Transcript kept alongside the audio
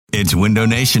It's Window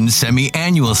Nation's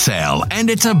semi-annual sale, and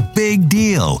it's a big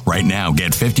deal. Right now,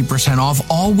 get 50% off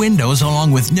all windows along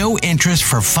with no interest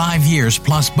for 5 years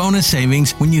plus bonus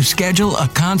savings when you schedule a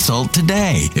consult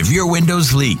today. If your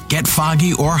windows leak, get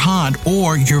foggy or hot,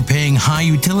 or you're paying high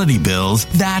utility bills,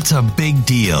 that's a big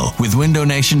deal. With Window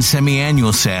Nation's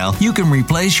semi-annual sale, you can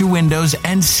replace your windows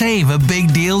and save a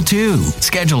big deal too.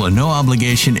 Schedule a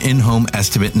no-obligation in-home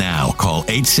estimate now. Call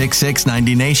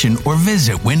 866-90NATION or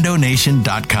visit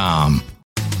windownation.com.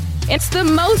 It's the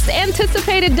most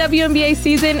anticipated WNBA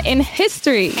season in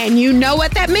history. And you know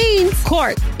what that means.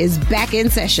 Court is back in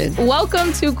session.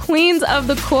 Welcome to Queens of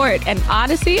the Court, an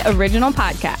Odyssey original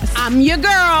podcast. I'm your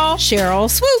girl, Cheryl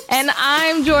Swoop. And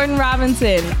I'm Jordan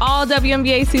Robinson. All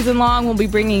WNBA season long, we'll be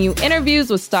bringing you interviews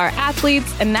with star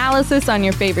athletes, analysis on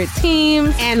your favorite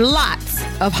teams, and lots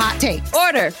of hot takes.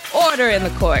 Order in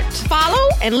the court. Follow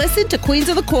and listen to Queens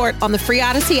of the Court on the free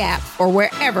Odyssey app or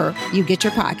wherever you get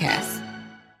your podcasts.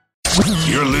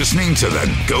 You're listening to the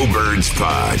Go Birds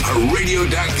Pod, a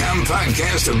radio.com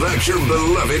podcast about your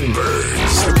beloved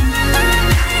birds.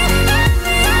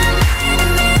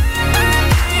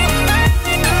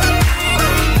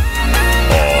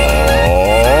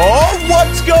 Oh,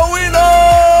 what's going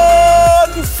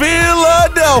on,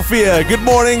 Philadelphia? Good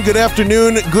morning, good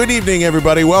afternoon, good evening,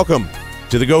 everybody. Welcome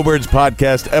to the Go Birds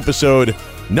Podcast, episode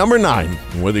number 9.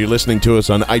 Whether you're listening to us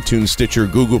on iTunes, Stitcher,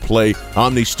 Google Play,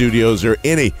 Omni Studios, or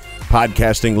any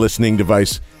podcasting listening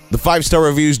device, the 5-star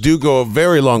reviews do go a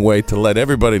very long way to let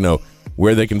everybody know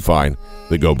where they can find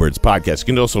the Go Birds Podcast. You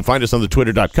can also find us on the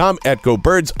twitter.com at Go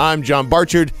Birds. I'm John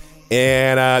Barchard,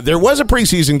 and there was a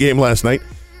preseason game last night,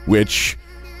 which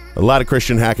a lot of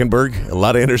Christian Hackenberg, a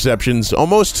lot of interceptions,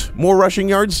 almost more rushing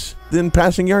yards than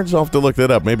passing yards. I'll have to look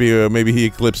that up. Maybe he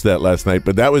eclipsed that last night,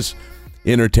 but that was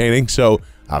entertaining. So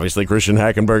obviously, Christian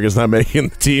Hackenberg is not making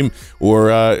the team,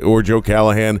 or Joe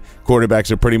Callahan. Quarterbacks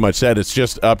are pretty much set. It's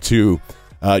just up to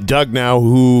Doug now,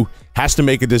 who has to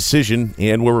make a decision.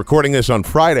 And we're recording this on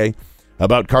Friday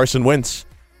about Carson Wentz.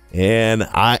 And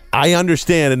I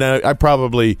understand, and I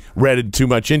probably read too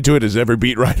much into it, as every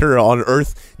beat writer on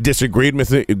earth disagreed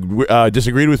with me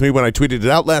when I tweeted it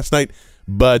out last night.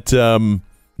 But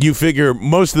you figure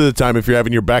most of the time, if you're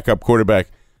having your backup quarterback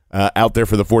out there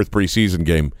for the 4th preseason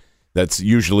game, that's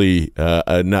usually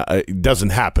it doesn't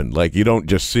happen. Like, you don't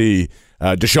just see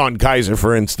Deshaun Kaiser,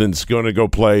 for instance, going to go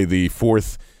play the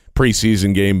 4th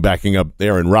preseason game backing up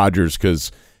Aaron Rodgers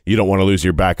because you don't want to lose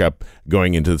your backup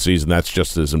going into the season. That's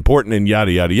just as important, and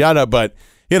yada, yada, yada. But,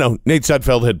 Nate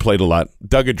Sudfeld had played a lot.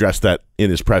 Doug addressed that in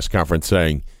his press conference,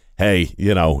 saying, hey,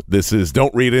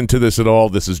 don't read into this at all.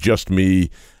 This is just me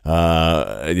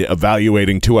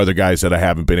evaluating 2 other guys that I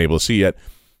haven't been able to see yet.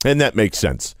 And that makes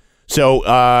sense. So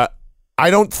I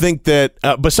don't think that,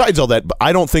 besides all that,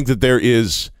 I don't think that there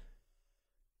is,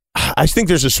 I think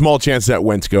there's a small chance that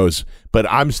Wentz goes, but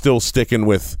I'm still sticking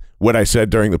with what I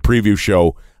said during the preview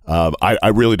show. I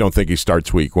really don't think he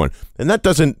starts week 1. And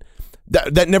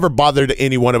that never bothered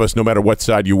any one of us, no matter what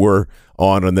side you were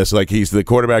on this. Like, he's the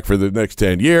quarterback for the next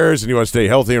 10 years, and you want to stay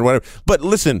healthy and whatever. But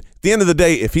listen, at the end of the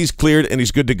day, if he's cleared and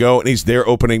he's good to go and he's there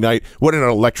opening night, what an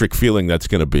electric feeling that's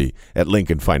going to be at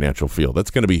Lincoln Financial Field.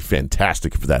 That's going to be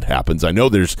fantastic if that happens. I know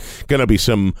there's going to be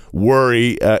some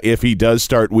worry if he does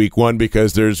start week 1,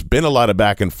 because there's been a lot of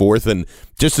back and forth. And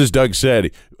just as Doug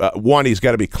said, one, he's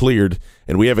got to be cleared,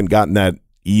 and we haven't gotten that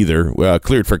either.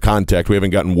 Cleared for contact. We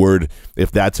haven't gotten word if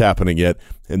that's happening yet.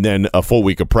 And then a full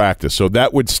week of practice. So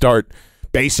that would start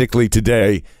basically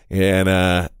today. And,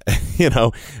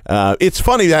 it's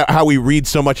funny that how we read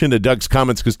so much into Doug's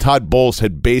comments, because Todd Bowles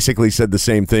had basically said the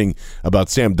same thing about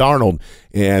Sam Darnold.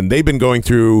 And they've been going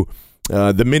through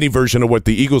the mini version of what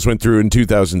the Eagles went through in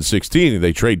 2016.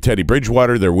 They trade Teddy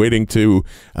Bridgewater. They're waiting to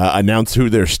announce who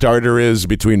their starter is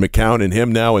between McCown and him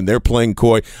now, and they're playing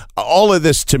coy. All of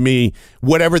this, to me,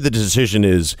 whatever the decision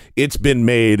is, it's been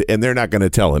made, and they're not going to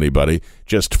tell anybody,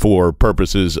 just for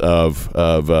purposes of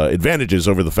advantages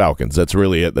over the Falcons. That's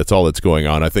really it. That's all that's going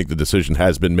on. I think the decision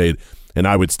has been made, and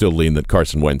I would still lean that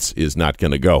Carson Wentz is not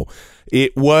going to go.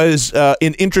 It was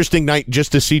an interesting night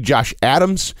just to see Josh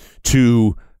Adams,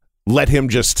 to let him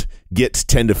just get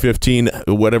 10 to 15,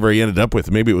 whatever he ended up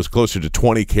with. Maybe it was closer to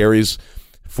 20 carries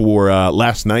for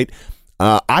last night.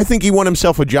 I think he won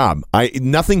himself a job.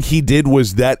 Nothing he did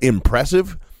was that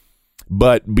impressive,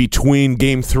 but between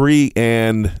game 3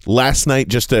 and last night,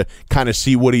 just to kind of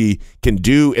see what he can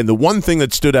do. And the one thing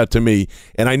that stood out to me,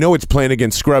 and I know it's playing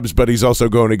against scrubs, but he's also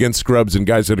going against scrubs and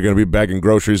guys that are going to be bagging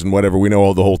groceries and whatever. We know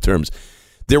all the whole terms.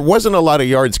 There wasn't a lot of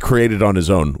yards created on his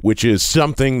own, which is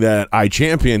something that I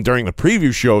championed during the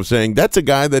preview show, of saying that's a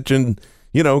guy that can,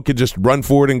 could just run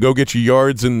forward and go get you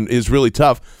yards and is really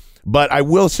tough. But I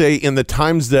will say in the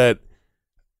times that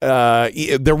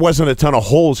there wasn't a ton of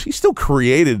holes, he still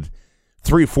created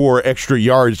 3-4 extra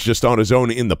yards just on his own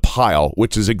in the pile,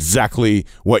 which is exactly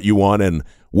what you want. And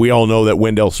we all know that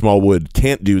Wendell Smallwood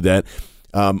can't do that.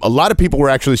 A lot of people were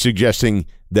actually suggesting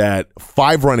that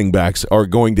 5 running backs are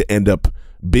going to end up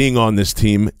being on this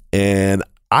team, and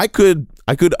I could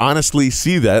honestly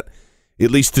see that, at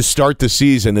least to start the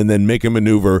season, and then make a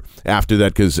maneuver after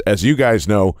that, because as you guys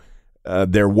know,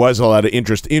 there was a lot of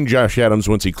interest in Josh Adams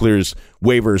once he clears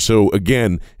waivers. So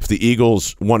again, if the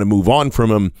Eagles want to move on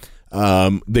from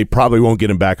him, they probably won't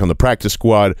get him back on the practice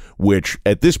squad, which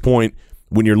at this point,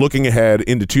 when you're looking ahead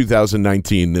into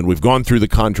 2019, and we've gone through the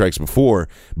contracts before,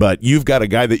 but you've got a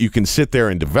guy that you can sit there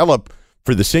and develop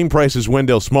for the same price as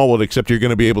Wendell Smallwood, except you're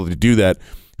going to be able to do that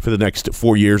for the next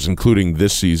 4 years, including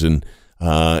this season,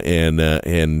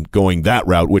 and going that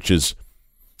route, which is,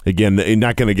 again,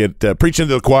 not going to get preaching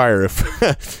to the choir if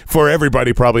for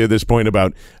everybody probably at this point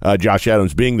about Josh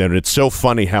Adams being there. And it's so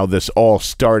funny how this all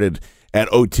started at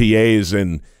OTAs,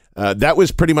 and that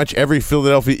was pretty much every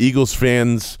Philadelphia Eagles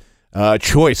fan's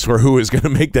choice for who is going to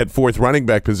make that 4th running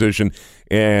back position.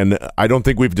 And I don't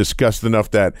think we've discussed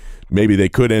enough that maybe they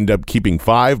could end up keeping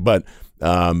 5, but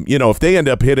if they end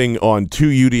up hitting on 2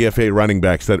 UDFA running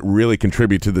backs that really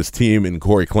contribute to this team in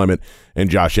Corey Clement and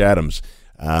Josh Adams,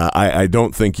 I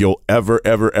don't think you'll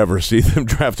ever see them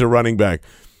draft a running back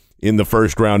in the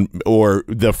first round or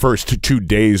the first 2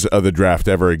 days of the draft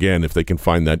ever again, if they can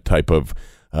find that type of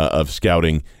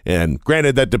scouting. And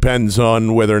granted, that depends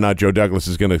on whether or not Joe Douglas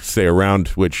is going to stay around,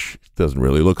 which doesn't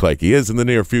really look like he is in the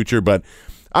near future. But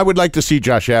I would like to see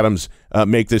Josh Adams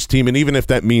make this team, and even if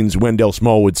that means Wendell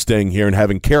Smallwood staying here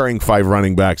and carrying 5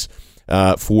 running backs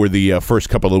for the first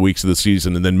couple of weeks of the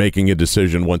season, and then making a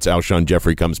decision once Alshon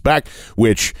Jeffrey comes back,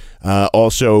 which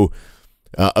also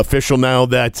official now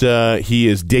that he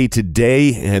is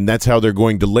day-to-day, and that's how they're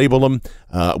going to label him.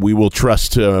 We will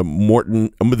trust the Mort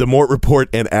Report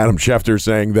and Adam Schefter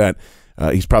saying that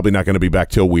he's probably not going to be back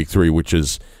till week 3, which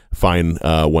is fine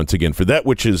once again for that,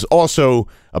 which is also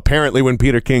apparently when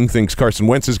Peter King thinks Carson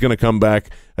Wentz is going to come back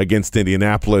against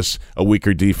Indianapolis, a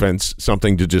weaker defense,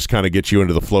 something to just kind of get you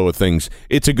into the flow of things.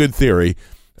 It's a good theory,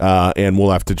 and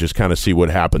we'll have to just kind of see what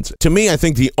happens. To me, I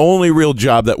think the only real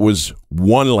job that was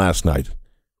won last night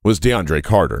was DeAndre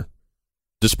Carter,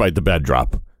 despite the bad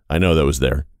drop. I know that was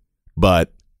there.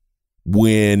 But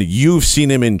when you've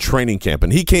seen him in training camp,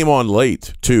 and he came on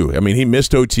late, too. I mean, he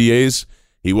missed OTAs.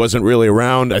 He wasn't really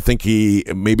around. I think he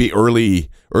maybe early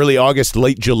August,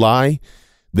 late July,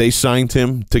 they signed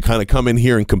him to kind of come in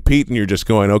here and compete, and you're just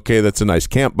going, okay, that's a nice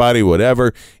camp body,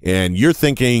 whatever. And you're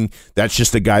thinking that's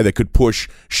just a guy that could push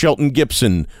Shelton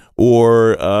Gibson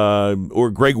or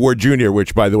Greg Ward Jr.,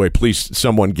 which, by the way, please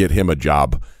someone get him a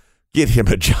job. Get him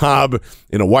a job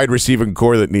in a wide receiving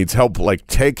core that needs help. Like,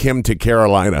 take him to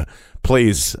Carolina,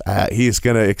 please. He's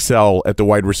going to excel at the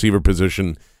wide receiver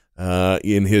position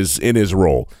in his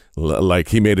role. Like,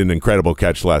 he made an incredible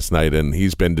catch last night, and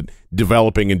he's been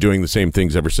developing and doing the same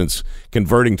things ever since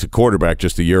converting to quarterback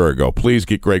just a year ago. Please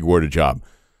get Greg Ward a job.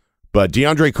 But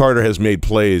DeAndre Carter has made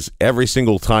plays every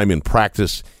single time in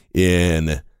practice,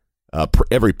 in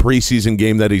every preseason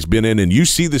game that he's been in, and you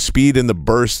see the speed and the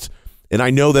burst. And I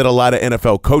know that a lot of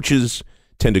NFL coaches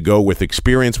tend to go with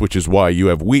experience, which is why you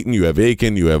have Wheaton, you have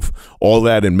Aiken, you have all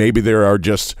that, and maybe they are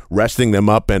just resting them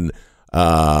up, and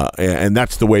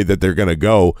that's the way that they're going to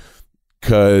go.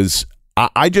 Because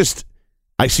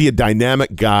I see a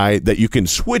dynamic guy that you can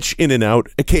switch in and out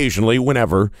occasionally,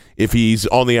 whenever, if he's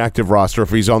on the active roster,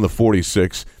 if he's on the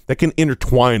 46, that can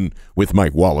intertwine with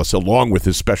Mike Wallace, along with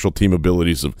his special team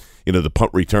abilities of, the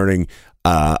punt returning.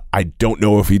 I don't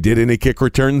know if he did any kick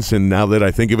returns, and now that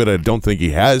I think of it, I don't think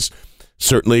he has.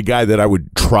 Certainly a guy that I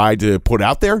would try to put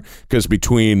out there, because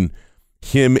between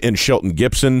him and Shelton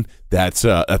Gibson, that's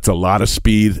a lot of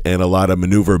speed and a lot of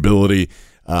maneuverability.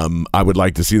 I would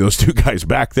like to see those two guys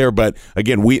back there, but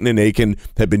again, Wheaton and Aiken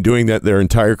have been doing that their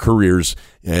entire careers,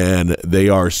 and they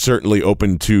are certainly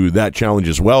open to that challenge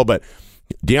as well. But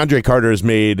DeAndre Carter has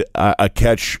made a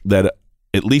catch that,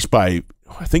 at least by,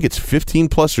 I think it's 15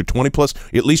 plus or 20 plus,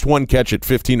 at least one catch at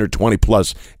 15 or 20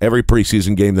 plus every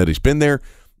preseason game that he's been there.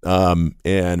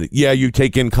 And yeah, you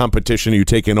take in competition, you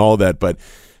take in all that, but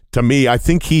to me, I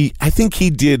think he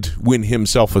did win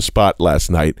himself a spot last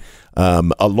night,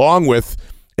 along with,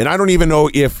 and I don't even know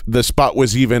if the spot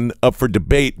was even up for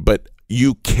debate, but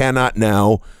you cannot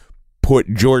now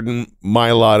put Jordan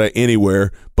Mailata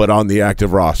anywhere but on the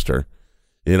active roster,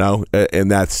 and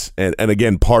that's, and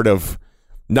again, probably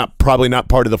not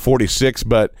part of the 46,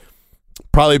 but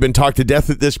probably been talked to death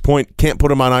at this point. Can't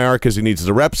put him on IR because he needs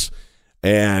the reps.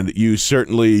 and you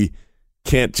certainly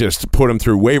can't just put him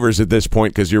through waivers at this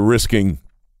point because you're risking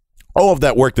all of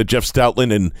that work that Jeff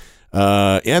Stoutland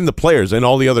and the players and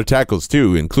all the other tackles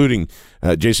too, including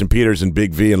Jason Peters and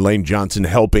Big V and Lane Johnson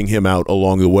helping him out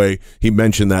along the way. He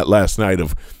mentioned that last night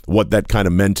of what that kind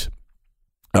of meant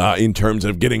in terms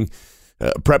of getting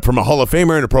prep from a Hall of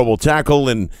Famer and a Pro Bowl tackle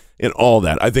and all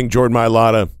that. I think Jordan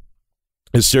Mailata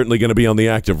is certainly going to be on the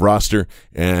active roster,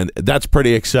 and that's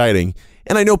pretty exciting.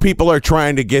 And I know people are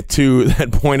trying to get to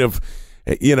that point of,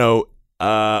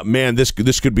 man, this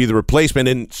could be the replacement,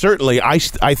 and certainly I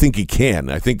think he can.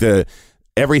 I think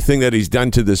everything that he's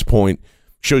done to this point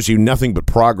shows you nothing but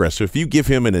progress. So if you give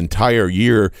him an entire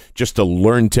year just to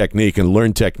learn technique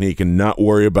and not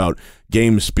worry about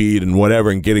game speed and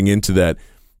whatever and getting into that,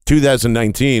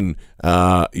 2019,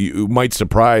 you might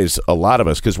surprise a lot of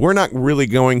us because we're not really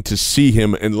going to see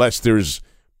him unless there's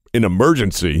an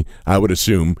emergency, I would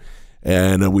assume,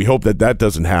 and we hope that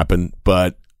doesn't happen,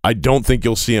 but I don't think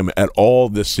you'll see him at all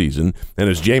this season. And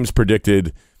as James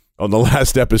predicted on the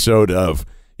last episode of,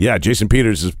 Jason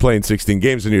Peters is playing 16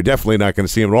 games, and you're definitely not going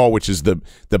to see him at all, which is the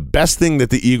best thing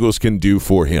that the Eagles can do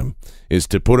for him is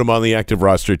to put him on the active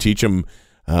roster, teach him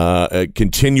a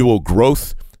continual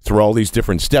growth through all these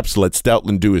different steps, let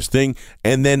Stoutland do his thing.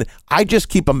 And then I just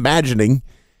keep imagining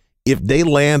if they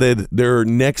landed their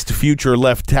next future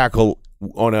left tackle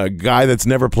on a guy that's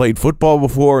never played football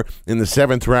before in the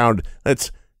 7th round,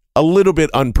 that's a little bit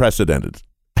unprecedented.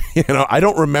 I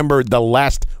don't remember the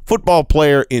last football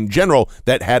player in general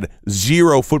that had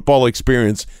zero football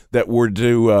experience that were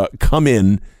to come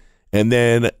in and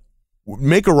then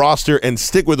make a roster and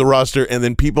stick with the roster, and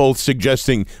then people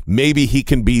suggesting maybe he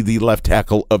can be the left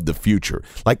tackle of the future.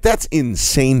 Like, that's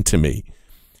insane to me.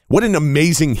 What an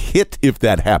amazing hit if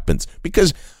that happens.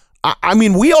 Because, I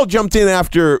mean, we all jumped in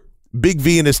after Big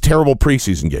V in his terrible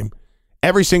preseason game.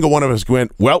 Every single one of us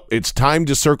went, well, it's time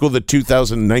to circle the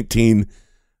 2019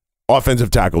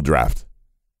 offensive tackle draft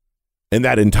and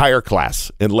that entire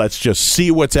class, and let's just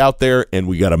see what's out there, and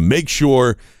we got to make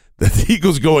sure that the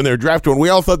Eagles go in their draft one. We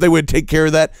all thought they would take care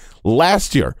of that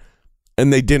last year,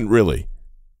 and they didn't really.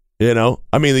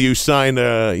 I mean, you signed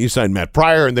Matt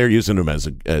Pryor, and they're using him as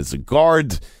a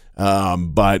guard,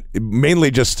 but mainly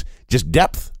just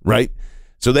depth, right?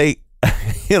 So they,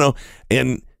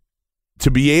 and to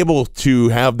be able to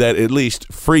have that at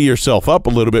least free yourself up a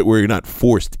little bit where you're not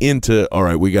forced into, all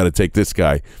right, we got to take this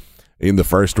guy in the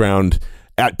first round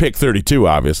at pick 32,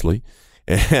 obviously,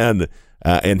 and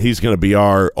he's going to be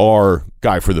our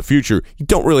guy for the future. You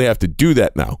don't really have to do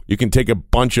that now. You can take a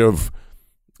bunch of,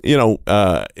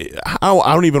 I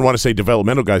don't even want to say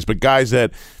developmental guys, but guys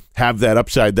that have that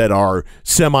upside, that are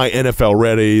semi-NFL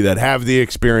ready, that have the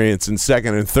experience in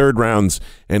 2nd and 3rd rounds,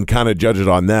 and kind of judge it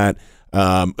on that.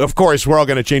 Of course, we're all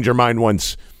going to change our mind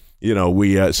once,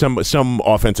 we some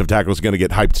offensive tackle is going to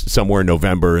get hyped somewhere in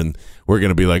November, and we're going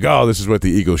to be like, oh, this is what the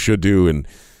Eagles should do, and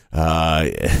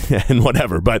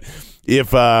whatever. But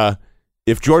if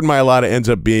Jordan Mailata ends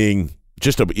up being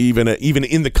just even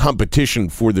in the competition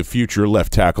for the future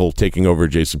left tackle, taking over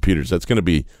Jason Peters, that's going to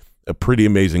be a pretty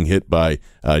amazing hit by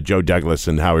Joe Douglas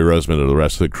and Howie Roseman and the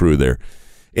rest of the crew there.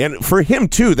 And for him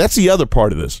too, that's the other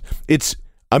part of this.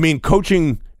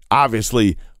 Coaching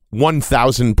obviously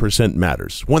 1,000%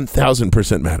 matters.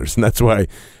 1,000% matters, and that's why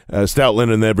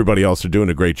Stoutland and everybody else are doing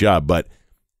a great job. But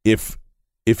if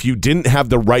you didn't have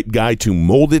the right guy to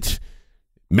mold it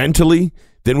mentally,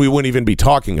 then we wouldn't even be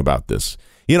talking about this.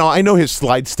 I know his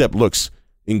slide step looks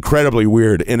incredibly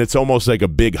weird, and it's almost like a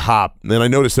big hop. And I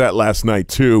noticed that last night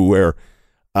too, where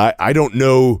I don't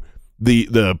know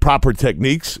the proper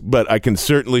techniques, but I can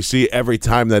certainly see every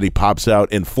time that he pops out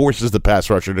and forces the pass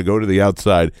rusher to go to the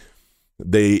outside,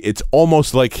 it's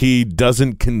almost like he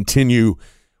doesn't continue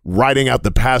riding out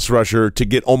the pass rusher to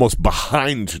get almost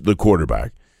behind the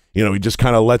quarterback. He just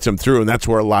kind of lets him through, and that's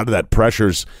where a lot of that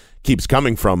pressures keeps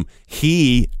coming from.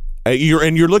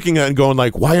 You're looking at it and going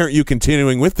like, why aren't you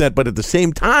continuing with that? But at the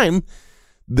same time,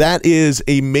 that is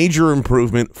a major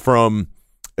improvement from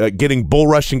getting bull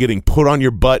rushed and getting put on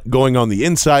your butt, going on the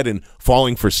inside and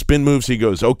falling for spin moves. He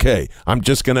goes, okay, I'm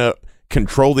just going to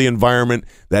control the environment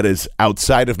that is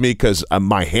outside of me because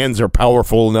my hands are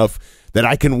powerful enough that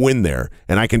I can win there,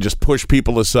 and I can just push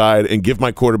people aside and give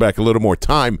my quarterback a little more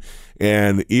time.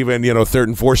 And even, 3rd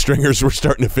and 4th stringers were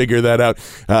starting to figure that out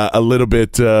a little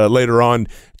bit later on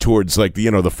towards the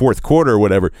 4th quarter or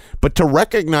whatever. But to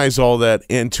recognize all that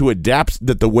and to adapt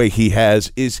that the way he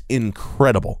has is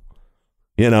incredible,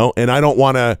 and I don't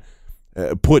want to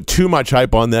put too much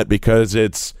hype on that because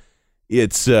it's,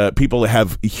 It's people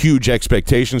have huge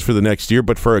expectations for the next year,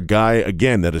 but for a guy,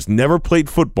 again, that has never played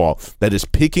football, that is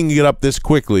picking it up this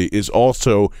quickly is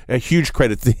also a huge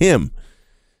credit to him,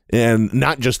 and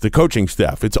not just the coaching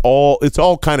staff. It's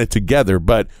all kind of together,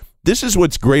 but this is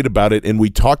what's great about it, and we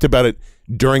talked about it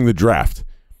during the draft.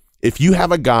 If you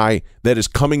have a guy that is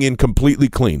coming in completely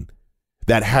clean,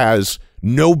 that has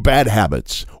no bad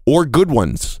habits or good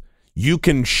ones, you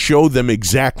can show them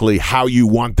exactly how you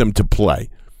want them to play.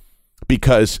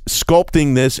 Because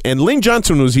sculpting this, and Lane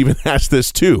Johnson was even asked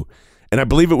this too, and I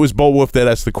believe it was Bo Wolf that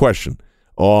asked the question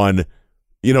on,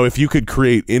 if you could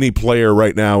create any player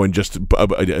right now and just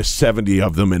 70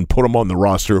 of them and put them on the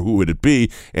roster, who would it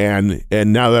be? And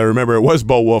now that I remember, it was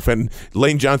Bo Wolf, and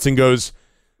Lane Johnson goes,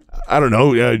 I don't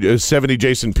know, 70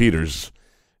 Jason Peters.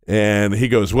 And he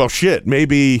goes, well, shit,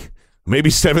 maybe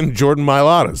 7 Jordan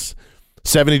Mailatas,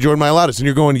 70 Jordan Mailatas. And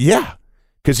you're going, yeah,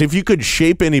 because if you could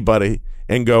shape anybody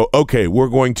and go, okay, we're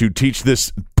going to teach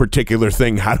this particular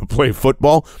thing how to play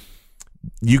football,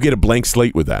 you get a blank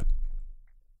slate with that.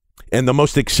 And the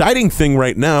most exciting thing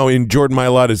right now in Jordan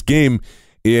Mailata's game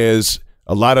is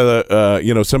a lot of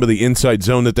the, some of the inside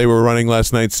zone that they were running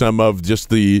last night, some of just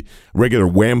the regular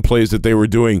wham plays that they were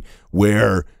doing,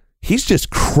 where he's just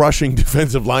crushing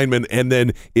defensive linemen, and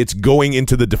then it's going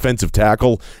into the defensive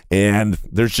tackle, and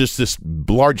there's just this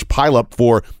large pileup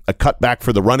for a cutback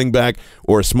for the running back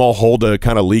or a small hole to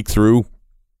kind of leak through.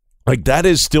 Like, that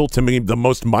is still, to me, the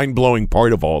most mind-blowing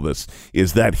part of all this,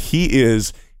 is that he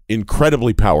is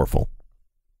incredibly powerful,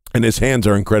 and his hands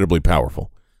are incredibly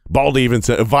powerful. Baldy even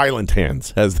said violent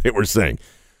hands, as they were saying.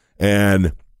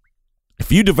 And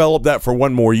if you develop that for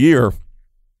one more year,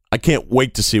 I can't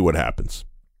wait to see what happens.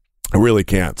 I really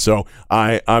can't. So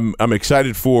I'm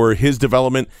excited for his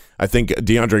development. I think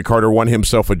DeAndre Carter won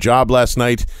himself a job last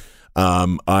night.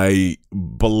 I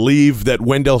believe that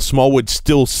Wendell Smallwood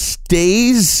still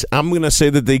stays. I'm going to say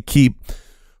that they keep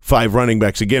 5 running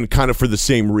backs, again, kind of for the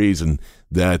same reason,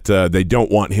 that they don't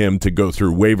want him to go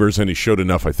through waivers, and he showed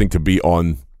enough, I think, to be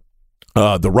on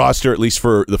the roster, at least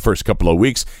for the first couple of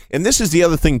weeks. And this is the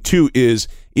other thing, too, is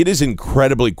it is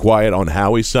incredibly quiet on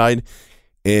Howie's side,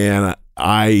 and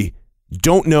I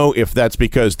don't know if that's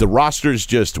because the roster's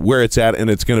just where it's at and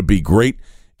it's going to be great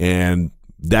and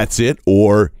that's it,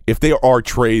 or if there are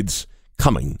trades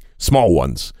coming, small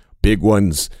ones, big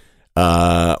ones,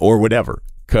 or whatever.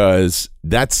 Because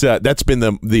that's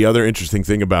been the other interesting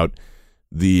thing about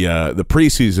the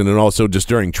preseason, and also just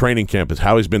during training camp, is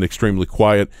Howie's been extremely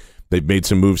quiet. They've made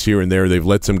some moves here and there. They've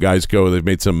let some guys go. They've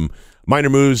made some minor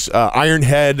moves.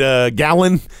 Ironhead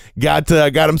Gallen got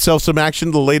himself some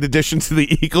action, the late addition to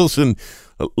the Eagles, and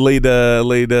laid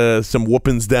some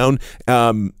whoopings down.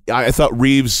 I thought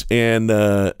Reeves and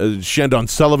Shandon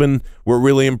Sullivan were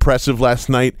really impressive last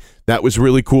night. That was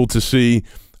really cool to see.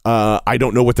 I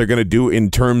don't know what they're going to do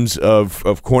in terms of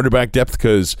cornerback depth,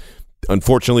 because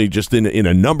unfortunately, just in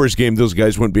a numbers game, those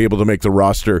guys wouldn't be able to make the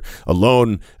roster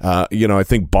alone. I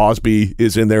think Bosby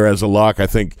is in there as a lock. I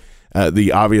think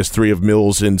the obvious 3 of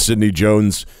Mills and Sidney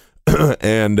Jones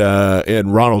and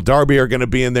Ronald Darby are going to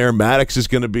be in there. Maddox is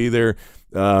going to be there.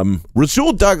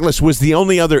 Rasul Douglas was the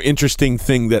only other interesting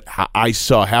thing that I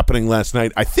saw happening last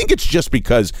night. I think it's just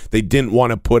because they didn't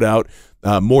want to put out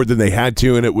more than they had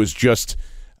to, and it was just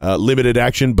limited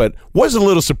action, but was a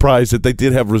little surprised that they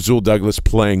did have Rasul Douglas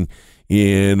playing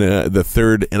in the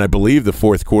third and I believe the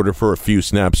fourth quarter for a few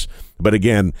snaps. But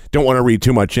again, don't want to read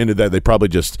too much into that. They probably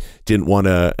just didn't want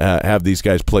to have these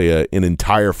guys play an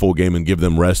entire full game and give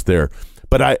them rest there.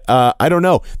 But I don't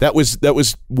know. That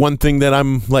was one thing that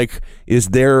I'm like, is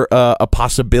there a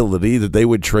possibility that they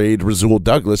would trade Rasul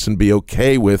Douglas and be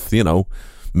okay with,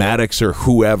 Maddox or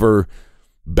whoever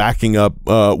backing up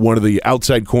one of the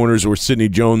outside corners, or Sidney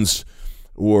Jones,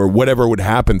 or whatever would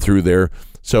happen through there?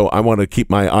 So I want to keep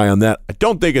my eye on that. I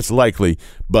don't think it's likely,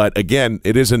 but again,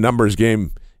 it is a numbers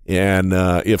game. And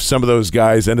if some of those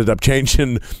guys ended up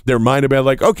changing their mind about,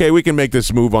 like, okay, we can make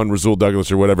this move on Rasul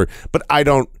Douglas or whatever, but I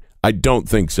don't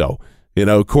think so.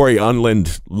 Corey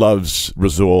Unland loves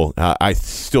Rasul. I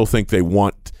still think they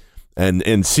want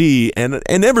and see, and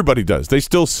everybody does. They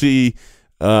still see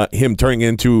him turning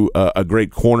into a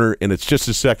great corner, and it's just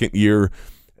his second year.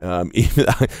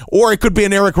 Or it could be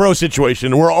an Eric Rowe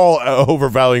situation. We're all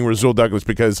overvaluing Rasul Douglas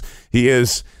because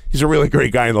he's a really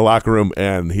great guy in the locker room,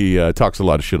 and he talks a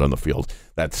lot of shit on the field.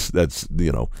 That's one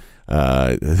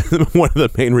of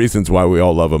the main reasons why we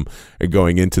all love him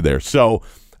going into there. So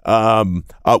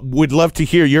would love to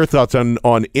hear your thoughts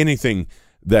on anything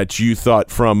that you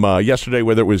thought from yesterday,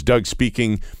 whether it was Doug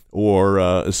speaking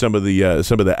or some of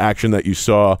the action that you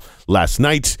saw last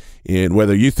night, and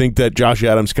whether you think that Josh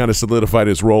Adams kind of solidified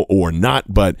his role or not.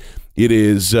 But It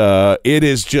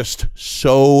is just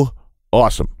so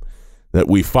awesome that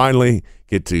we finally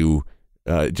get to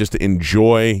just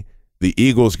enjoy the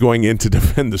Eagles going in to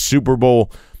defend the Super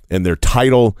Bowl and their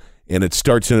title, and it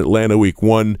starts in Atlanta week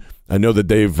 1. I know that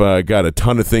they've got a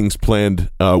ton of things planned.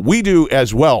 We do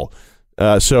as well.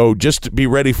 So just be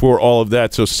ready for all of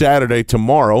that. So Saturday,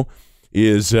 tomorrow,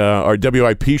 is our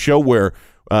WIP show where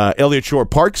Elliot Shore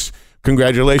Parks,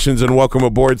 congratulations and welcome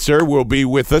aboard, sir, will be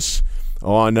with us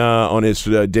on his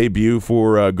debut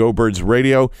for Go Birds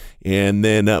Radio. And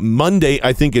then Monday,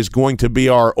 I think, is going to be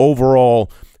our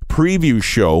overall preview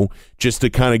show, just to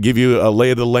kind of give you a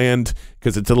lay of the land,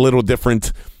 because it's a little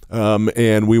different,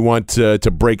 and we want to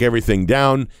break everything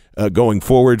down going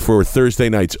forward for Thursday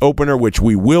night's opener, which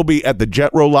we will be at the Jet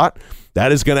Row lot.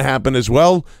 That is going to happen as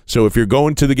well. So if you're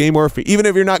going to the game, or even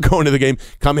if you're not going to the game,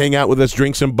 come hang out with us,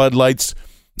 drink some Bud Lights,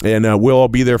 and we'll all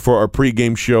be there for our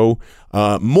pregame show.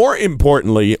 More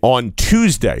importantly, on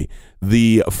Tuesday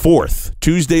the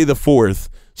 4th,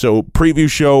 so preview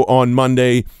show on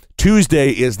Monday. Tuesday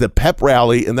is the pep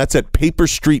rally, and that's at Paper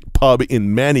Street Pub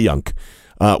in Manayunk.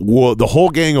 The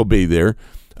whole gang will be there.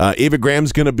 Ava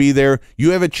Graham's going to be there. You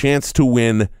have a chance to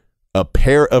win a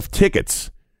pair of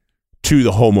tickets to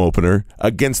the home opener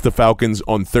against the Falcons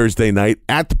on Thursday night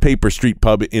at the Paper Street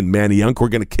Pub in Manayunk. We're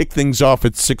going to kick things off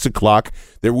at 6 o'clock.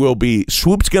 There will be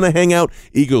Swoop's going to hang out,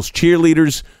 Eagles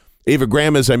cheerleaders, Ava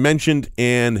Graham, as I mentioned,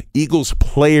 and Eagles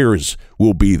players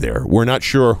will be there. We're not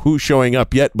sure who's showing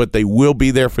up yet, but they will be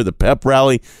there for the pep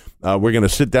rally. We're going to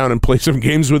sit down and play some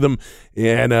games with them,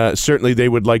 and certainly they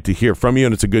would like to hear from you,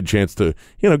 and it's a good chance to,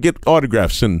 get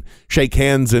autographs and shake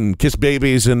hands and kiss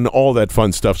babies and all that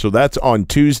fun stuff. So that's on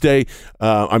Tuesday.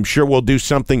 I'm sure we'll do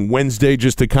something Wednesday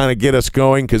just to kind of get us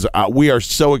going, because we are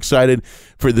so excited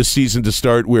for the season to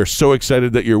start. We're so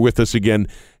excited that you're with us again.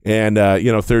 And,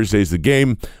 Thursday's the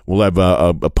game. We'll have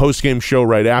a post-game show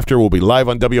right after. We'll be live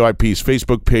on WIP's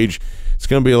Facebook page. It's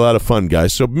going to be a lot of fun,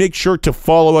 guys. So make sure to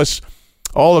follow us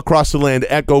all across the land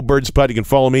at Go Birds Pod. You can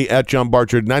follow me at John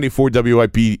Barchard,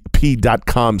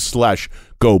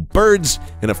 94WIP.com/Go Birds.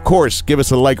 And, of course, give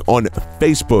us a like on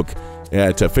Facebook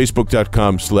at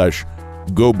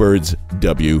Facebook.com/Go Birds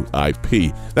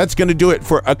WIP. That's going to do it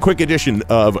for a quick edition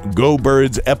of Go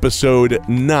Birds Episode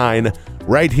 9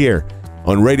 right here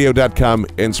on Radio.com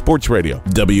and Sports Radio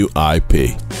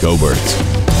WIP. Go Birds.